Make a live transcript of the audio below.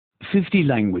50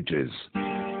 languages.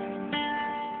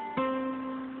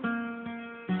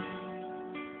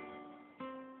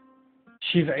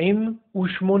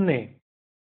 78.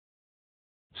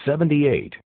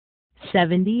 78.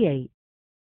 78.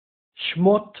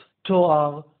 שמות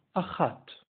תואר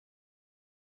 1.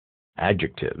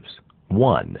 Adjectives.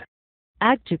 1.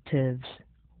 Adjectives.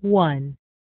 1.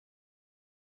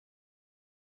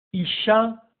 אישה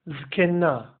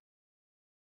זקנה.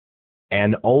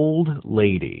 An old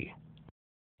lady.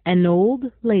 An old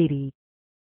lady.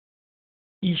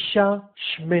 אישה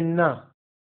שמנה.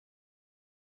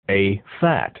 A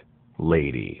fat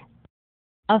lady.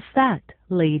 A fat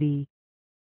lady.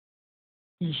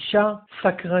 אישה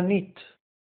סקרנית.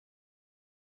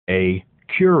 A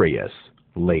curious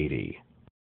lady.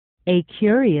 A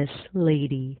curious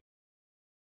lady.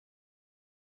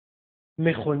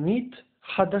 מכונית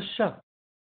חדשה.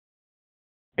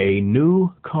 A new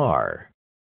car.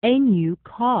 A new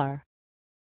car.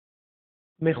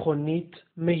 מכונית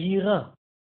מהירה.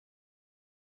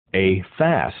 A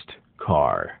fast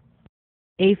car.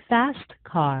 A fast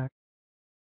car.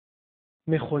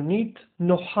 מכונית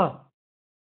נוחה.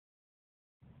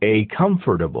 A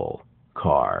comfortable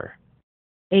car.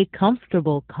 A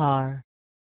comfortable car.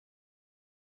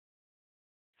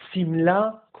 שמלה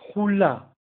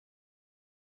כחולה.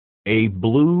 A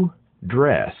blue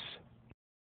dress.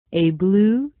 A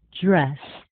blue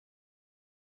dress.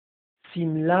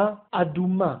 שמלה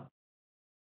אדומה.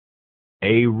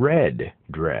 A red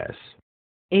dress.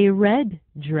 A red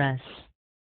dress.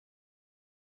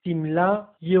 שמלה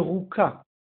ירוקה.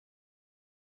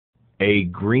 A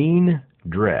green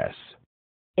dress.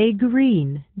 A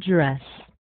green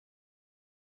dress.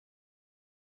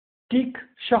 תיק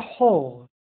שחור.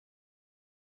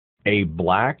 A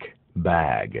black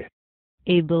bag.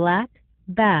 A black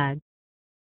bag.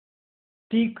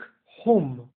 תיק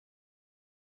חום.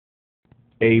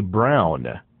 A brown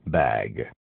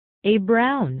bag. A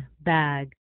brown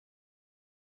bag.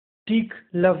 תיק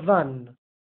לבן.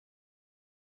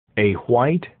 A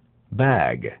white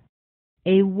bag.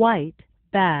 A white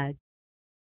bag.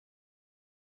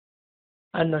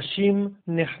 אנשים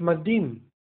נחמדים.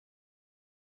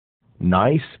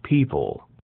 Nice people.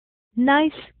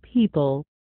 Nice people.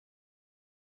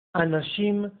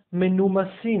 אנשים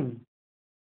מנומסים.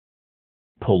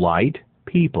 Polite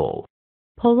people.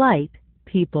 Polite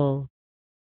people.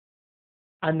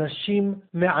 אנשים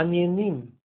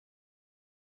מעניינים.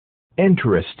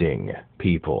 Interesting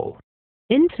people.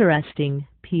 Interesting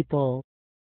people.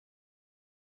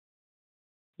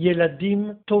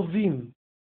 ילדים טובים.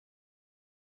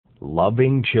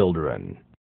 Loving children.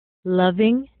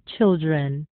 Loving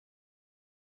children.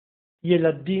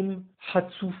 ילדים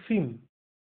חצופים.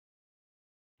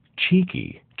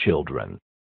 Cheeky children.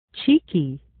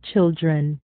 Cheeky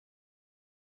children.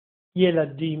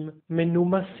 ילדים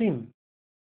מנומסים.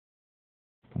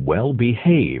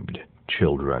 Well-behaved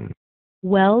children.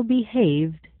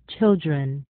 Well-behaved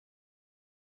children.